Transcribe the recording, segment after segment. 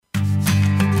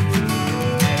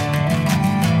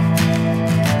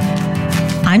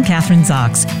I'm Kathryn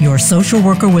Zox, your social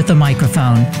worker with a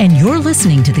microphone, and you're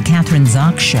listening to The Kathryn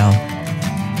Zox Show.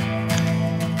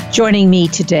 Joining me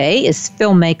today is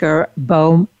filmmaker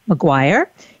Bo McGuire.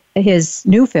 His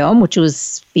new film, which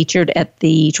was featured at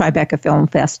the Tribeca Film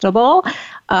Festival,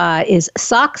 is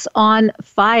Socks on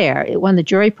Fire. It won the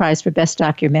jury prize for Best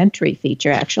Documentary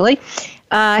Feature, actually.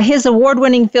 His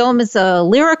award-winning film is a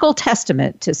lyrical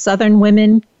testament to Southern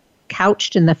women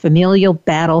couched in the familial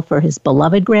battle for his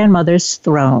beloved grandmother's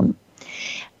throne.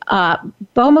 Bo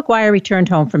McGuire returned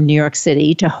home from New York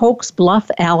City to Hokes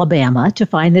Bluff, Alabama, to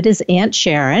find that his Aunt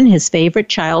Sharon, his favorite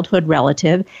childhood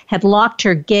relative, had locked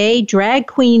her gay drag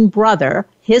queen brother,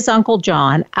 his Uncle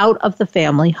John, out of the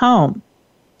family home.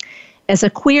 As a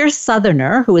queer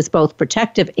Southerner who is both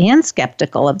protective and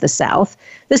skeptical of the South,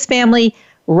 this family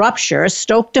rupture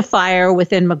stoked a fire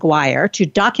within McGuire to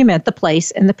document the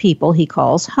place and the people he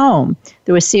calls home.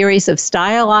 Through a series of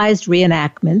stylized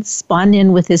reenactments spun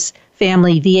in with his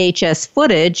family VHS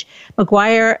footage,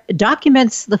 McGuire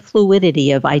documents the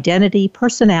fluidity of identity,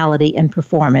 personality, and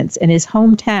performance in his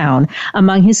hometown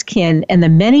among his kin and the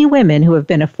many women who have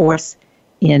been a force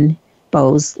in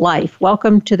Bo's life.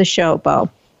 Welcome to the show, Bo.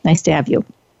 Nice to have you.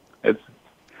 It's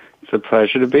a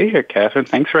pleasure to be here, Kathryn.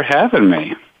 Thanks for having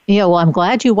me. Yeah, well, I'm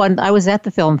glad you won. I was at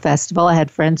the film festival. I had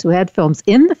friends who had films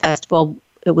in the festival.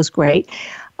 It was great.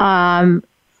 I've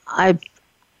seen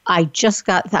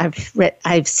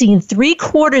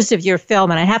 3/4 of your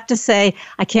film, and I have to say,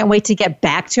 I can't wait to get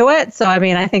back to it. So, I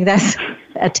mean, I think that's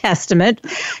a testament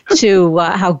to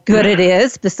how good it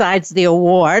is, besides the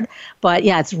award. But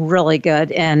yeah, it's really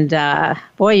good. And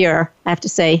boy, I have to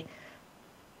say,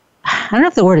 I don't know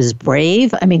if the word is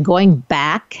brave. I mean, going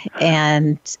back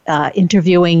and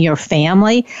interviewing your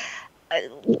family.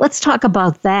 Let's talk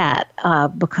about that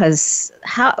because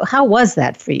how was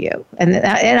that for you? And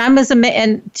I'm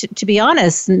to be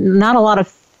honest, not a lot of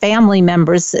family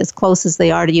members as close as they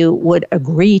are to you would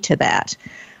agree to that.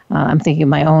 I'm thinking of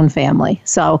my own family.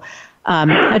 So,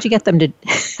 how'd you get them to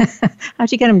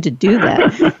do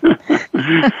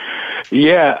that?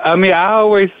 Yeah, I mean, I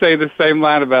always say the same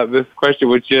line about this question,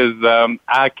 which is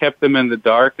I kept them in the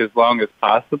dark as long as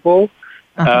possible.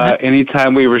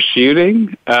 Anytime we were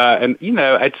shooting, and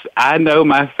I know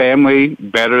my family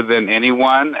better than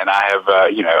anyone, and I have,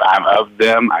 I'm of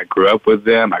them. I grew up with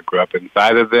them. I grew up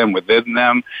inside of them, within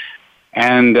them,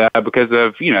 and because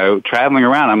of traveling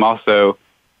around,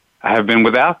 I have been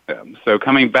without them. So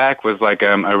coming back was like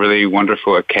a really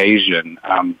wonderful occasion.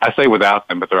 I say without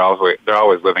them, but they're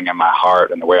always living in my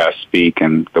heart and the way I speak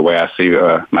and the way I see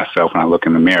myself when I look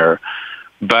in the mirror.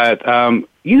 But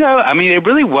it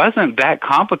really wasn't that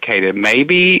complicated.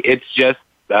 Maybe it's just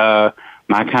my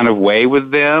kind of way with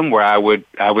them, where I would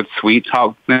sweet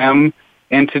talk them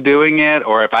into doing it,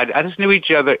 or if I just knew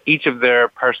each of their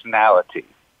personalities.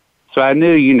 So I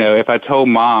knew, if I told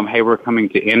Mom, hey, we're coming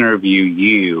to interview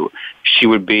you, she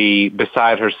would be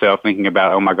beside herself thinking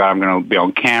about, oh, my God, I'm going to be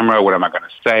on camera. What am I going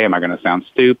to say? Am I going to sound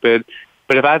stupid?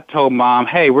 But if I told Mom,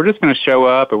 hey, we're just going to show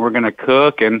up and we're going to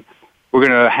cook and we're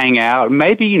going to hang out,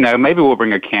 maybe we'll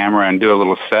bring a camera and do a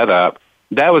little setup,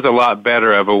 that was a lot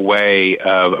better of a way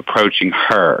of approaching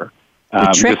her,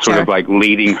 just sort of like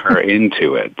leading her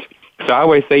into it. So I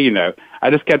always say, I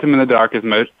just kept them in the dark as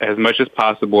much as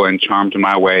possible and charmed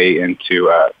my way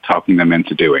into talking them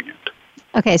into doing it.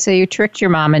 Okay, so you tricked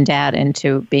your mom and dad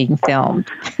into being filmed,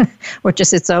 which is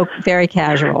so very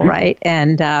casual, right?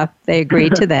 And they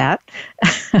agreed to that,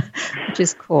 which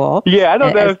is cool. Yeah, I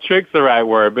don't know if trick's the right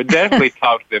word, but definitely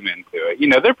talked them into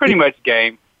it. They're pretty much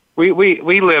game.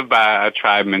 We live by a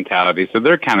tribe mentality, so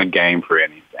they're kind of game for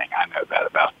anything. I know that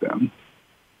about them.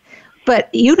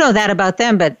 But you know that about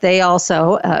them, but they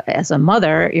also, as a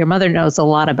mother, your mother knows a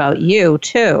lot about you,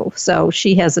 too. So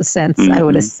she has a sense, I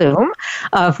would assume,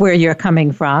 of where you're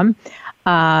coming from.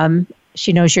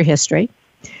 She knows your history.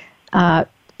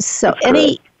 So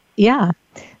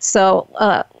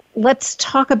let's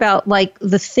talk about, like,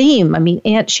 the theme. I mean,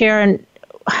 Aunt Sharon,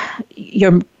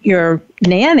 your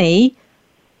nanny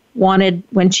wanted,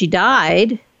 when she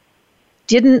died,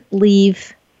 didn't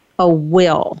leave a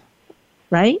will.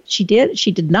 Right? She did? She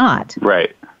did not.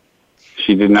 Right.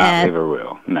 She did not leave a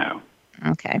will, no.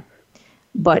 Okay.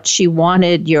 But she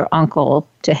wanted your uncle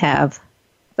to have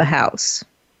the house.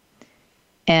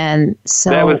 And so...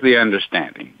 That was the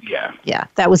understanding, yeah. Yeah,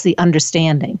 that was the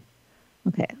understanding.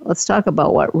 Okay, let's talk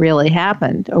about what really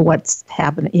happened, or what's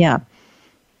happened, yeah.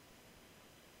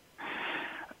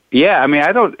 Yeah, I mean,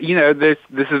 I don't, this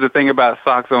is the thing about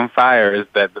Socks on Fire, is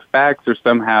that the facts are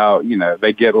somehow,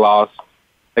 they get lost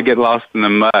in the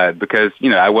mud because,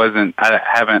 I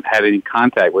haven't had any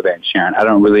contact with Aunt Sharon. I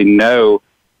don't really know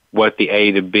what the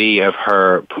A to B of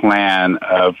her plan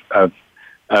of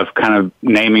kind of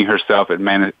naming herself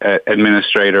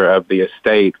administrator of the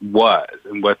estate was,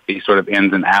 and what the sort of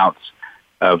ins and outs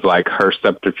of like her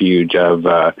subterfuge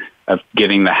of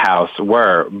getting the house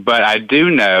were. But I do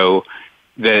know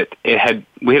that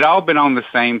we had all been on the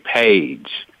same page,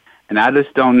 and I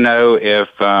just don't know if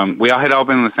we all had all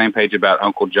been on the same page about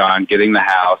Uncle John getting the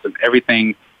house and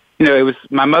everything. You know, it was,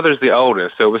 my mother's the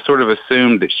oldest, so it was sort of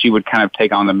assumed that she would kind of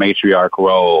take on the matriarch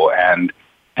role and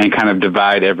kind of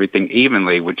divide everything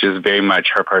evenly, which is very much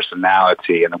her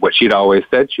personality and what she'd always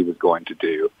said she was going to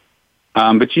do.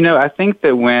 But, you know, I think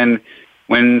that when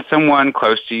someone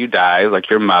close to you dies, like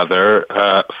your mother,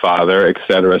 father, et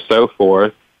cetera, so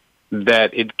forth,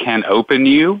 that it can open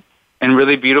you in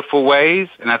really beautiful ways.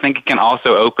 And I think it can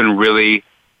also open really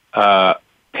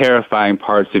terrifying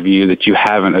parts of you that you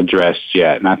haven't addressed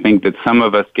yet. And I think that some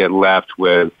of us get left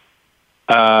with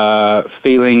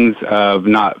feelings of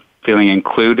not feeling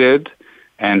included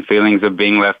and feelings of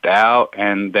being left out,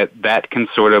 and that can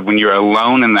sort of, when you're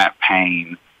alone in that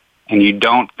pain and you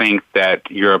don't think that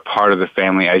you're a part of the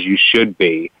family as you should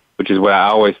be, which is what I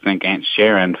always think Aunt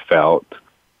Sharon felt,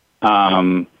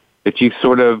 that you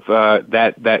sort of,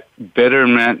 that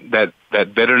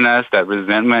bitterness, that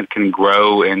resentment can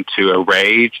grow into a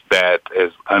rage that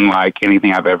is unlike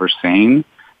anything I've ever seen.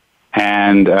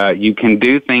 And you can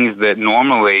do things that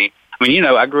normally, I mean, you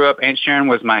know, I grew up, Aunt Sharon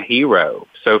was my hero.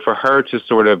 So for her to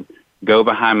sort of go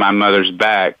behind my mother's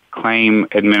back, claim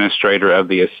administrator of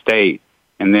the estate,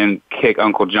 and then kick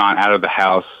Uncle John out of the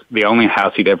house, the only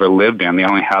house he'd ever lived in, the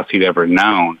only house he'd ever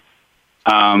known,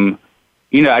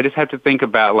 you know, I just have to think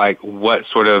about like what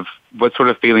sort of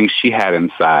feelings she had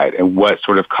inside and what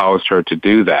sort of caused her to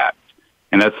do that.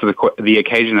 And that's the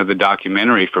occasion of the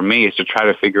documentary for me, is to try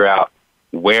to figure out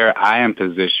where I am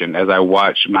positioned as I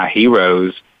watch my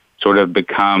heroes sort of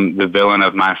become the villain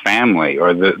of my family,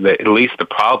 or at least the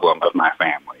problem of my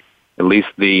family, at least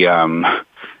the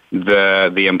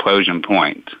implosion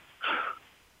point.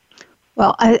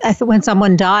 Well, I when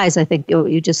someone dies, I think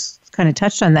you just kind of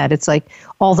touched on that. It's like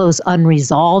all those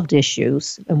unresolved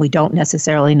issues, and we don't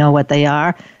necessarily know what they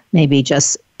are, maybe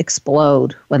just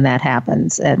explode when that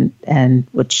happens, and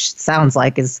which sounds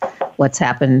like is what's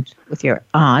happened with your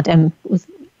aunt and with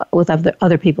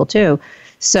other people too.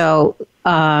 So,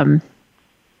 and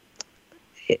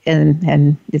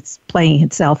it's playing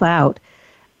itself out.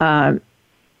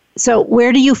 So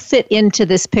where do you fit into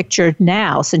this picture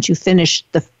now, since you finished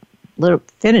the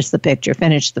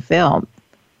film?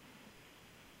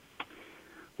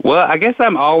 Well, I guess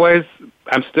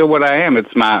I'm still what I am.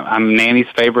 I'm Nanny's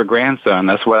favorite grandson.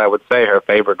 That's what I would say, her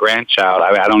favorite grandchild.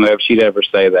 I don't know if she'd ever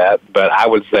say that, but I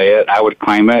would say it. I would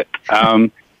claim it.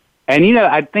 And, you know,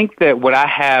 I think that what I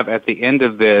have at the end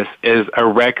of this is a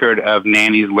record of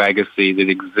Nanny's legacy that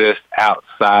exists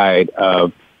outside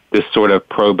of this sort of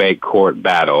probate court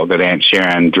battle that Aunt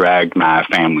Sharon dragged my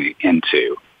family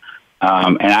into.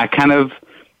 And I kind of,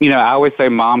 you know, I always say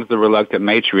Mom's the reluctant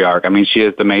matriarch. I mean, she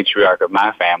is the matriarch of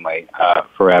my family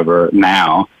forever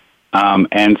now.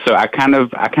 And so I kind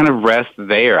of rest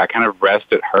there. I kind of rest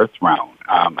at her throne.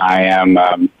 But I am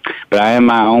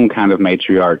my own kind of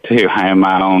matriarch too. I am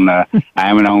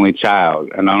an only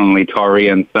child, an only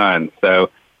Taurian son. So,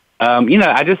 you know,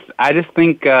 I just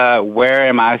think, where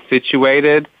am I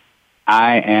situated?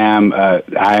 I am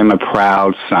a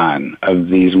proud son of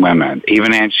these women,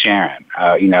 even Aunt Sharon.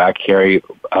 You know, I carry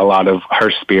a lot of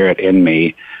her spirit in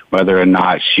me, whether or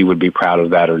not she would be proud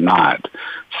of that or not.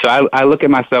 So I look at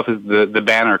myself as the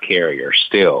banner carrier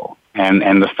still,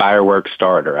 and the fireworks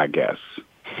starter, I guess.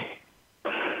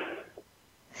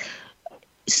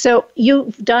 So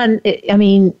you've done, I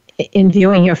mean, in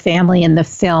viewing your family in the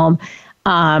film,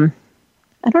 I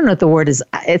don't know if the word is,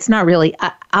 it's not really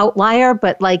outlier,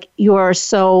 but like you're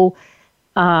so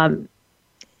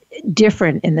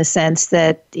different in the sense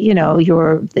that, you know,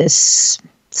 you're this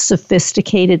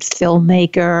sophisticated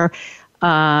filmmaker.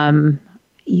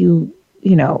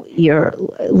 You know, you're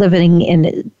living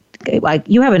in, like,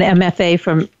 you have an MFA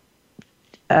from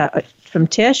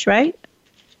Tisch, right?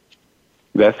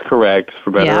 That's correct,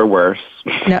 for better or worse.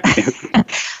 No.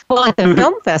 Well, at the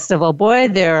film festival, boy,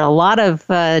 there are a lot of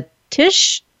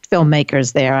Tisch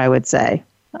filmmakers there, I would say.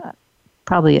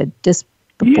 Probably a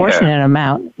disproportionate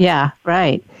amount. Yeah,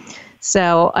 right.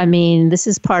 So, I mean, this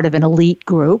is part of an elite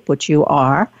group, which you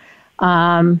are.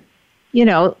 You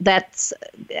know, that's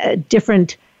a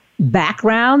different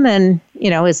background than, you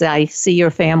know, as I see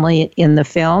your family in the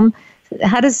film.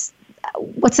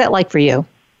 What's that like for you?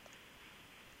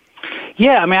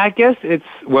 Yeah, I mean, I guess it's,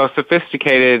 well,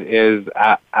 sophisticated is,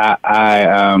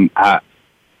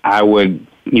 I would,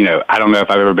 I don't know if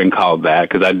I've ever been called that,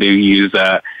 because I do use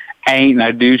ain't, and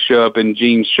I do show up in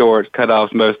jean shorts,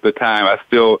 cutoffs most of the time.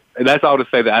 That's all to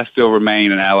say that I still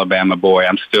remain an Alabama boy.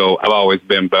 I've always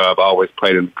been Bo. I've always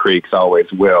played in the creeks,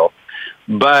 always will.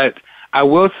 But I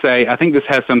will say, I think this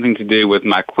has something to do with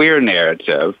my queer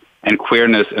narrative and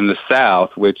queerness in the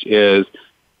South, which is,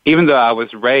 even though I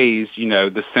was raised,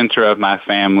 the center of my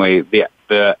family,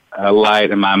 the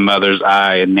light in my mother's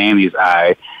eye and nanny's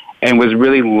eye, and was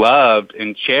really loved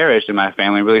and cherished in my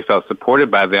family, really felt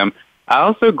supported by them, I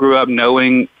also grew up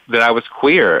knowing that I was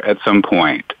queer at some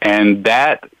point. And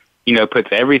that, puts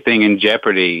everything in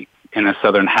jeopardy in a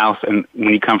Southern house. And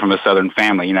when you come from a Southern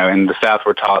family, in the South,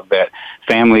 we're taught that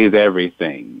family is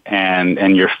everything,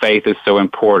 and your faith is so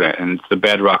important, and it's the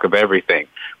bedrock of everything.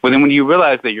 Well, then when you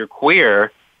realize that you're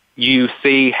queer, you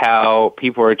see how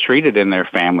people are treated in their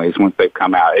families once they've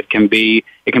come out. It can be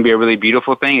a really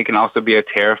beautiful thing. It can also be a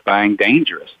terrifying,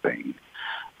 dangerous thing.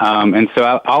 And so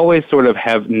I always sort of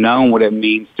have known what it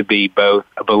means to be both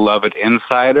a beloved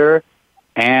insider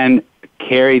and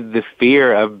carry the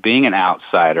fear of being an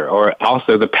outsider, or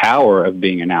also the power of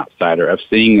being an outsider, of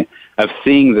seeing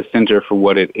the center for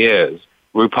what it is.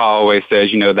 RuPaul always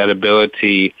says, that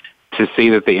ability to see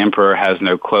that the emperor has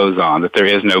no clothes on, that there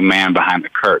is no man behind the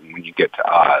curtain when you get to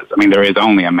Oz. I mean, there is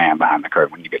only a man behind the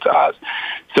curtain when you get to Oz.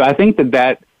 So I think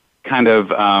that kind of,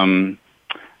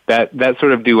 that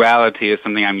sort of duality is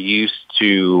something I'm used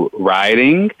to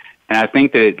writing, and I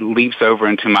think that it leaps over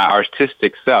into my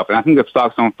artistic self. And I think that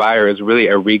Socks on Fire is really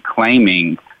a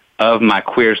reclaiming of my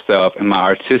queer self and my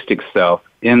artistic self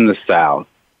in the South.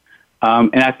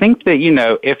 And I think that,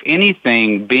 if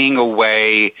anything, being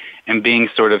away and being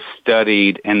sort of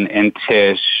studied in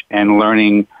Tisch and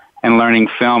learning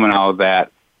film and all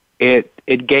that,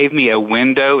 it gave me a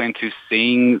window into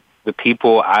seeing the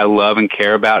people I love and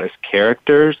care about as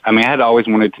characters. I mean, I had always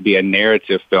wanted to be a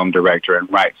narrative film director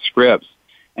and write scripts,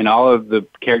 and all of the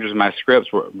characters in my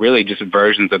scripts were really just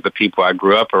versions of the people I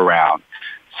grew up around.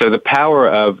 So the power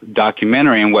of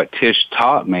documentary and what Tisch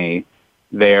taught me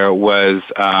there was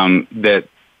that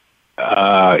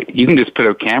you can just put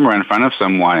a camera in front of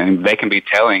someone and they can be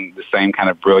telling the same kind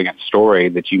of brilliant story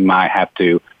that you might have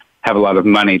to have a lot of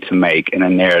money to make in a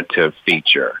narrative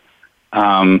feature.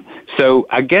 So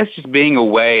I guess just being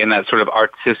away in that sort of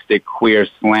artistic queer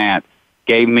slant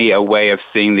gave me a way of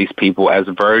seeing these people as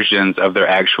versions of their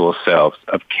actual selves,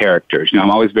 of characters.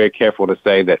 I'm always very careful to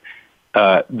say that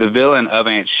the villain of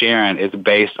Aunt Sharon is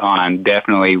based on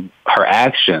definitely her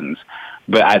actions,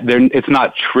 but it's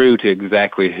not true to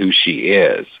exactly who she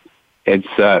is.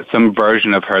 It's some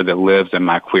version of her that lives in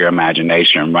my queer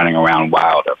imagination and running around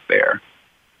wild up there.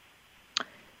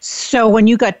 So when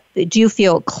do you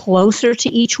feel closer to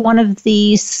each one of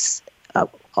these,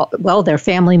 their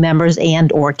family members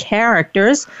and or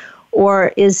characters,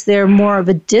 or is there more of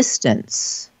a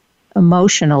distance,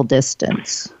 emotional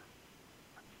distance?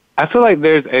 I feel like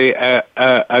there's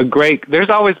there's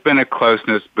always been a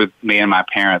closeness with me and my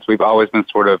parents. We've always been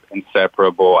sort of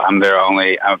inseparable. I'm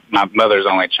my mother's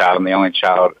only child. I'm the only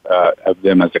child of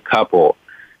them as a couple.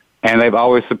 And they've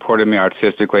always supported me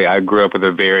artistically. I grew up with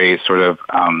a very sort of,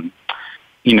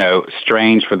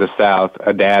 strange for the South,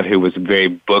 a dad who was very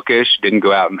bookish, didn't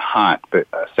go out and hunt, but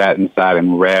sat inside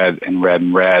and read and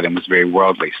was very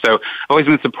worldly. So I've always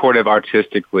been supportive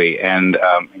artistically. And,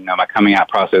 my coming out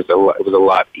process, it was a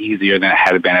lot easier than it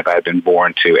had been if I had been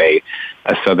born to a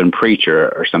Southern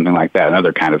preacher or something like that,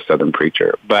 another kind of Southern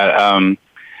preacher. But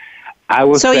I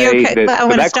will say that... I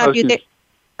want to stop you there.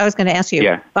 I was going to ask you.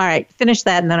 Yeah. All right, finish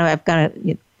that, and then I've got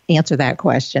to answer that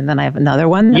question. Then I have another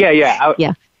one. Yeah.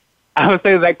 I would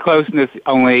say that closeness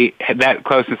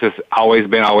has always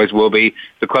been, always will be.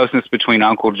 The closeness between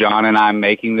Uncle John and I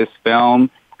making this film,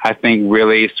 I think,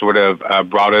 really sort of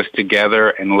brought us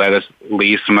together and let us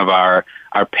leave some of our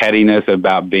pettiness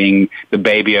about being the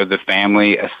baby of the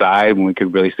family aside when we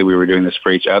could really see we were doing this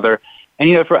for each other.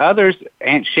 And, for others,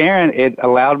 Aunt Sharon, it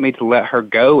allowed me to let her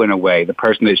go in a way, the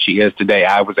person that she is today.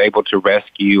 I was able to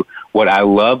rescue what I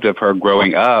loved of her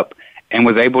growing up and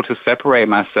was able to separate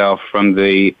myself from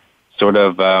the sort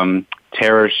of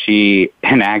terror she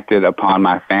enacted upon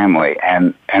my family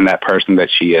and that person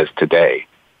that she is today.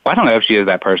 Well, I don't know if she is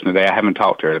that person today. I haven't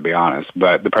talked to her, to be honest,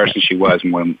 but the person she was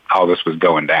when all this was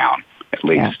going down, at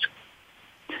least.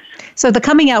 Yeah. So the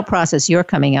coming out process, your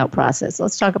coming out process,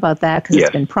 let's talk about that because It's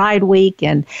been Pride Week.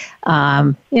 And,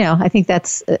 I think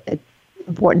that's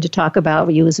important to talk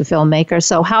about you as a filmmaker.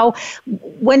 So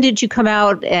when did you come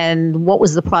out and what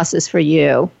was the process for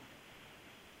you?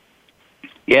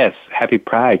 Yes. Happy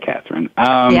Pride, Kathryn.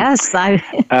 Yes.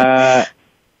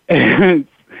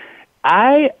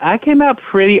 I came out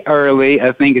pretty early,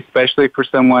 I think, especially for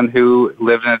someone who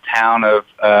lived in a town of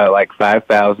like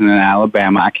 5,000 in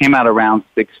Alabama. I came out around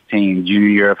 16, junior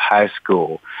year of high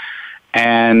school.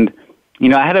 And, you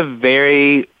know, I had a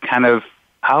very kind of,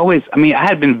 I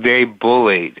had been very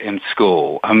bullied in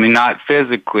school. I mean, not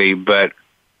physically, but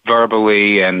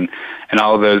verbally and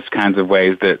all those kinds of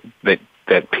ways that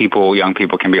young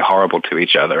people can be horrible to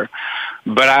each other.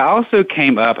 But I also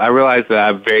I realized that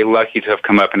I'm very lucky to have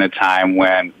come up in a time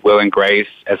when Will and Grace,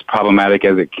 as problematic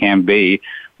as it can be,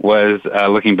 was,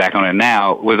 looking back on it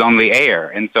now, was on the air.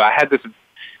 And so I had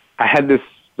this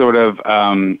sort of,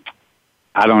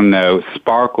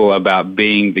 sparkle about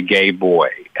being the gay boy.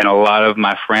 And a lot of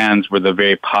my friends were the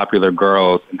very popular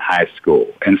girls in high school.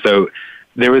 And so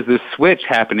there was this switch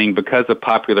happening because of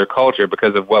popular culture,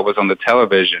 because of what was on the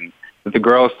television, that the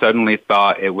girls suddenly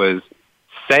thought it was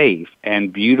safe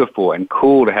and beautiful and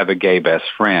cool to have a gay best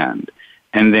friend.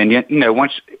 And then, you know,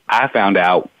 once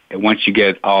you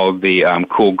get all the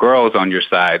cool girls on your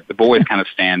side, the boys kind of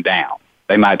stand down.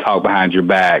 They might talk behind your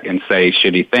back and say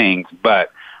shitty things,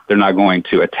 but they're not going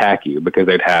to attack you because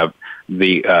they'd have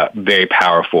the very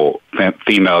powerful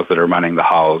females that are running the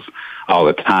halls all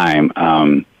the time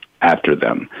after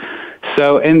them.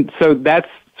 So that's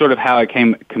sort of how it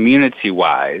came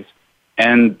community-wise.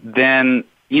 And then,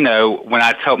 you know, when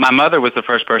my mother was the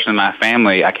first person in my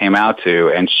family I came out to,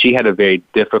 and she had a very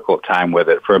difficult time with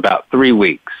it for about 3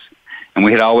 weeks. And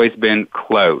we had always been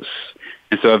close.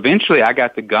 And so eventually I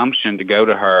got the gumption to go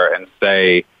to her and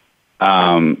say,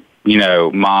 you know,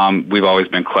 Mom, we've always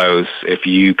been close. If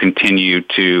you continue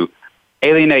to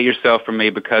alienate yourself from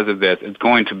me because of this, it's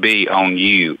going to be on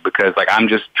you, because, like, I'm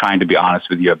just trying to be honest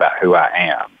with you about who I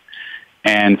am.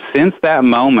 And since that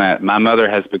moment, my mother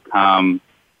has become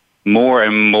more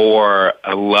and more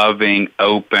a loving,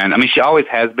 open. I mean, she always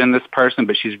has been this person,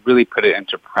 but she's really put it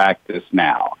into practice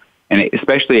now. And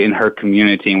especially in her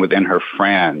community and within her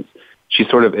friends, she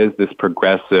sort of is this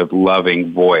progressive,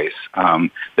 loving voice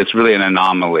that's really an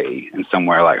anomaly in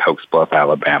somewhere like Hokes Bluff,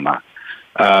 Alabama.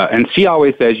 And she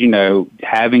always says, you know,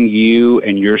 having you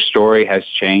and your story has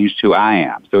changed who I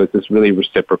am. So it's this really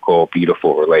reciprocal,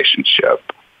 beautiful relationship.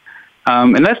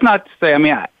 And that's not to say,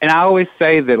 I always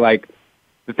say that, like,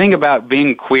 the thing about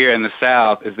being queer in the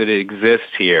South is that it exists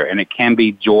here, and it can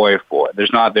be joyful.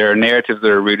 There are narratives that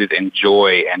are rooted in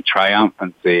joy and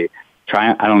triumphancy.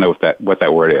 I don't know what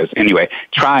that word is. Anyway,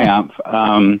 triumph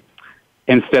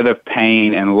instead of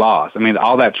pain and loss. I mean,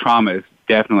 all that trauma is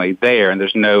definitely there, and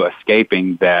there's no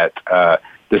escaping that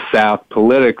the South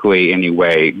politically,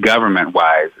 anyway,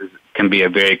 government-wise, can be a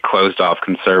very closed-off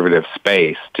conservative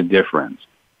space to difference.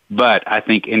 But I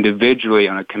think individually,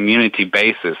 on a community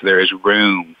basis, there is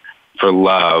room for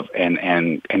love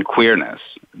and queerness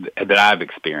that I've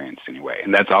experienced anyway.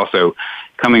 And that's also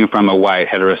coming from a white,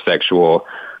 heterosexual,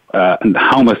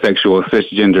 homosexual,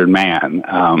 cisgendered man.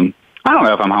 I don't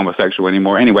know if I'm homosexual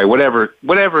anymore. Anyway, whatever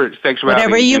sexuality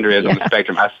and gender is on the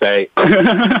spectrum, I say,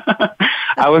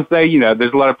 I would say, you know,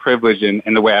 there's a lot of privilege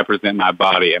in the way I present my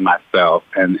body and myself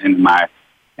and my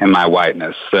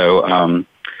whiteness. So,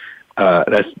 I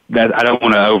don't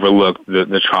want to overlook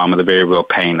the trauma, the very real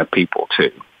pain of people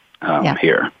too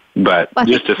here. But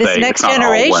just to say, this next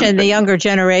generation, the younger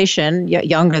generation,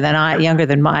 younger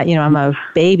than my, you know, I'm a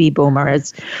baby boomer.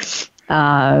 Has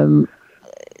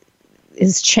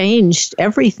changed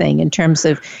everything in terms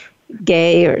of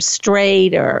gay or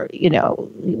straight, or you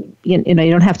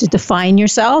don't have to define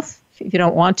yourself. If you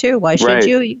don't want to, why should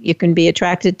you? You can be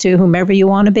attracted to whomever you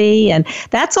want to be. And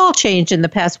that's all changed in the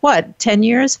past, 10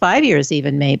 years, 5 years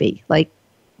even, maybe.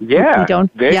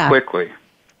 Quickly.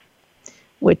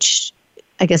 Which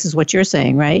I guess is what you're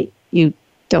saying, right? You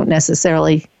don't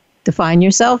necessarily define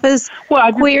yourself as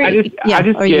queer.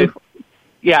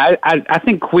 I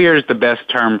think queer is the best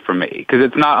term for me, because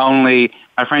it's not only,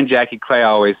 my friend Jackie Clay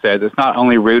always says, it's not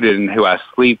only rooted in who I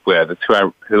sleep with, it's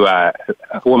what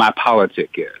my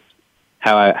politic is.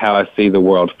 How I see the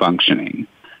world functioning.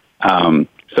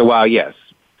 So while yes,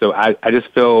 so I just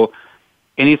feel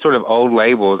any sort of old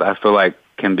labels I feel like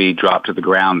can be dropped to the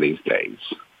ground these days.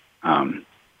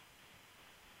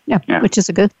 Which is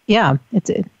a good. I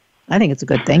think it's a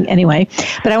good thing anyway.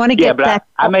 But I want to get back.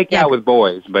 I make out with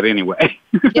boys, but anyway.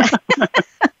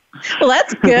 Well,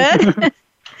 that's good.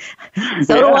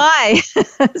 So do I.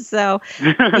 So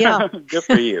good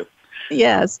for you.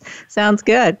 Yes, sounds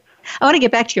good. I want to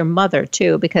get back to your mother,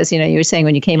 too, because, you know, you were saying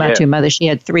when you came out to your mother, she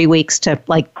had 3 weeks to,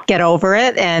 like, get over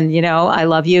it. And, you know, I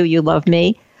love you, you love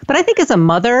me. But I think as a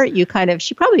mother,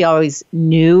 she probably always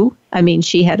knew. I mean,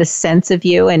 she had a sense of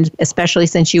you, and especially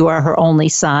since you are her only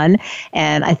son.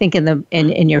 And I think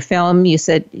in your film, you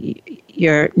said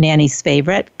your nanny's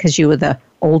favorite because you were the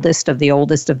oldest of the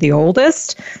oldest of the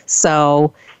oldest.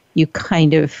 So you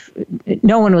kind of,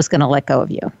 no one was going to let go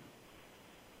of you.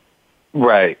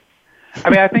 Right. I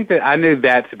mean, I think that I knew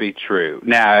that to be true.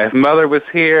 Now, if Mother was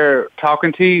here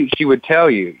talking to you, she would tell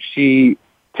you. She,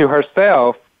 to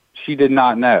herself, she did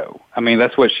not know. I mean,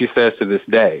 that's what she says to this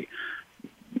day.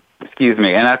 Excuse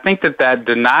me. And I think that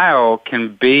denial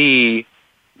can be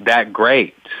that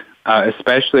great,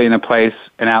 especially in a place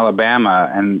in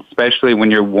Alabama, and especially when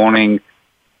you're wanting,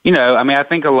 I mean, I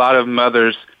think a lot of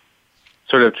mothers'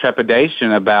 sort of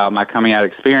trepidation about my coming out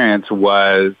experience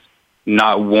was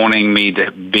not wanting me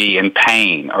to be in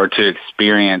pain or to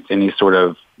experience any sort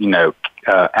of,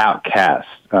 outcast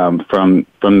from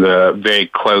the very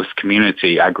close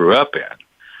community I grew up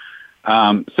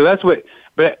in. So that's what,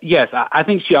 but yes, I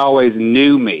think she always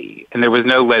knew me, and there was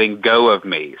no letting go of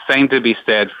me. Same to be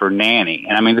said for Nanny.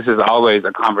 And I mean, this is always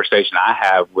a conversation I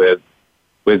have with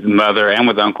Mother and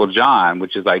with Uncle John,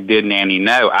 which is like, did Nanny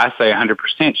know? I say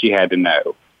 100% she had to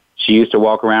know. She used to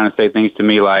walk around and say things to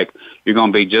me like, you're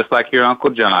going to be just like your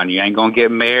Uncle John. You ain't going to get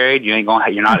married. You're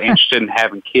not interested in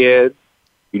having kids.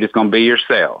 You're just going to be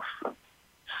yourself.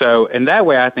 So in that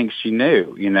way, I think she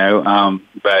knew,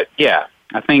 but yeah,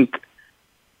 I think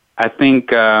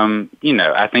the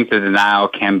denial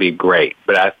can be great,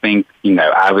 but I think,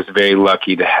 I was very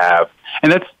lucky to have,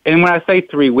 and when I say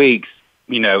 3 weeks,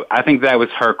 I think that was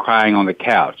her crying on the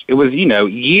couch. It was,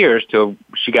 years till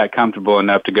she got comfortable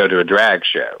enough to go to a drag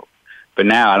show. But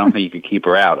now I don't think you could keep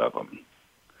her out of them.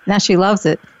 Now she loves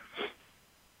it.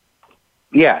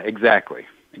 Yeah, exactly.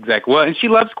 Well, and she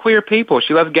loves queer people.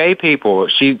 She loves gay people.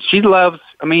 She loves,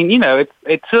 I mean,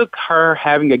 it took her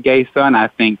having a gay son, I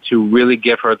think, to really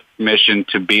give her the permission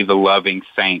to be the loving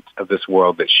saint of this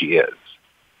world that she is.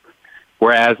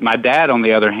 Whereas my dad, on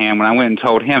the other hand, when I went and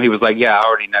told him, he was like, yeah, I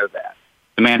already know that.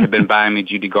 The man had been buying me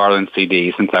Judy Garland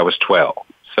CDs since I was 12.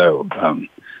 So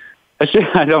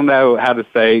I don't know how to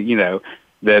say,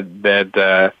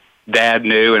 that Dad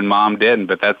knew and Mom didn't,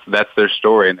 but that's their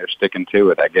story, and they're sticking to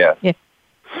it, I guess. Yeah.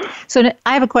 So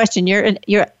I have a question. We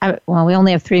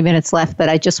only have 3 minutes left, but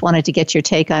I just wanted to get your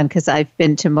take on, because I've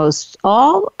been to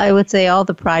all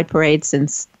the Pride parades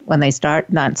since when they started,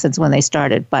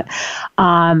 but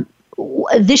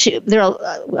this year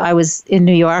I was in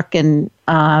New York and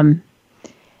a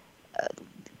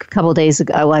couple of days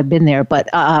ago. I've been there, but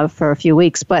for a few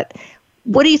weeks. But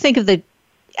what do you think of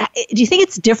do you think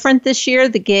it's different this year?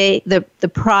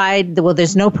 The Pride. Well,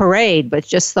 there's no parade, but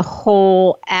just the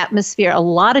whole atmosphere. A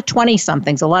lot of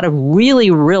 20-somethings, a lot of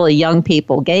really, really young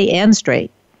people, gay and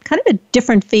straight. Kind of a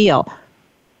different feel.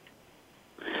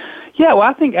 Yeah, well,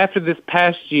 I think after this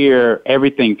past year,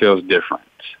 everything feels different.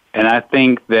 And I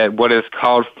think that what is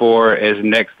called for is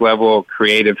next level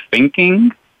creative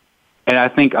thinking. And I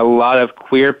think a lot of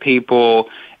queer people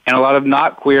and a lot of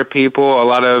not queer people, a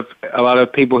lot of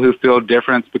people who feel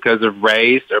different because of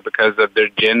race or because of their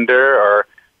gender or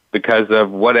because of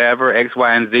whatever, X,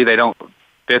 Y, and Z, they don't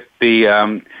fit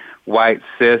the white,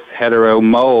 cis, hetero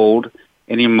mold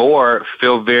anymore,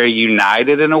 feel very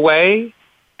united in a way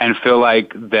and feel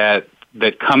like that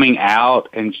coming out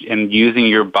and using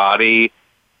your body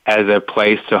as a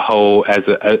place to hold, as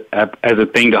a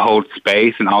thing to hold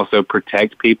space and also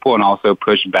protect people and also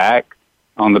push back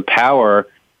on the power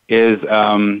is,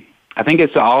 I think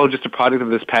it's all just a product of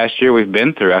this past year we've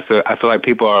been through. I feel like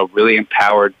people are really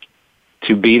empowered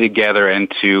to be together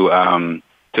and to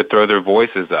throw their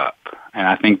voices up. And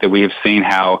I think that we have seen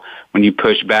how when you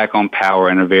push back on power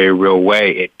in a very real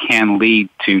way, it can lead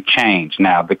to change.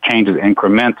 Now, the change is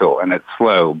incremental and it's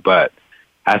slow, but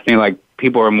I think like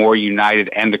people are more united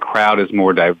and the crowd is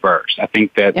more diverse. I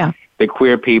think that the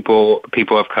queer people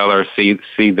of color see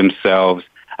themselves.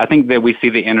 I think that we see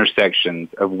the intersections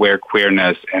of where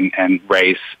queerness and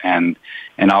race and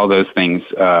all those things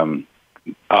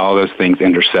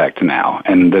intersect now,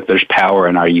 and that there's power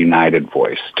in our united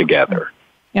voice together.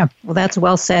 Yeah, well, that's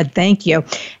well said. Thank you.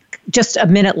 Just a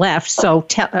minute left. So,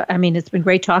 it's been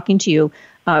great talking to you,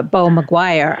 Bo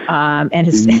McGuire,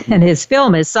 and his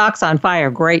film is Socks on Fire.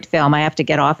 Great film. I have to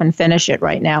get off and finish it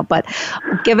right now. But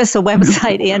give us a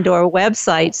website and/or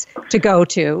websites to go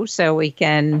to so we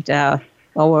can.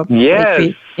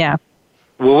 Yes. Yeah.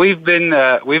 Well, we've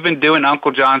been doing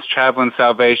Uncle John's Traveling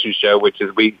Salvation Show, which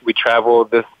is we travel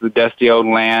the dusty old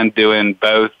land doing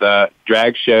both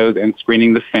drag shows and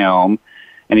screening the film.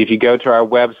 And if you go to our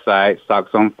website,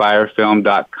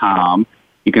 socksonfirefilm.com,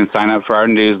 you can sign up for our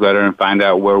newsletter and find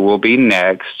out where we'll be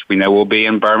next. We know we'll be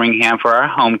in Birmingham for our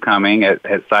homecoming at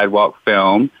Sidewalk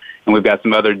Film, and we've got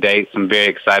some other dates, some very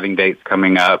exciting dates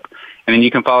coming up. And then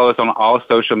you can follow us on all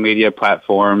social media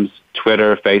platforms,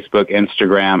 Twitter, Facebook,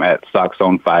 Instagram at Socks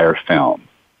on Fire Film.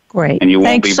 Great. And you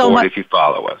won't be bored if you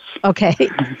follow us. Okay.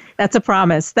 That's a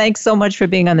promise. Thanks so much for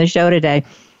being on the show today.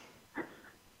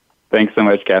 Thanks so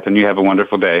much, Kathryn. You have a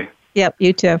wonderful day. Yep,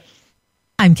 you too.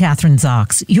 I'm Kathryn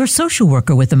Zox, your social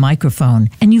worker with a microphone,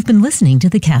 and you've been listening to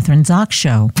The Kathryn Zox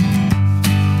Show.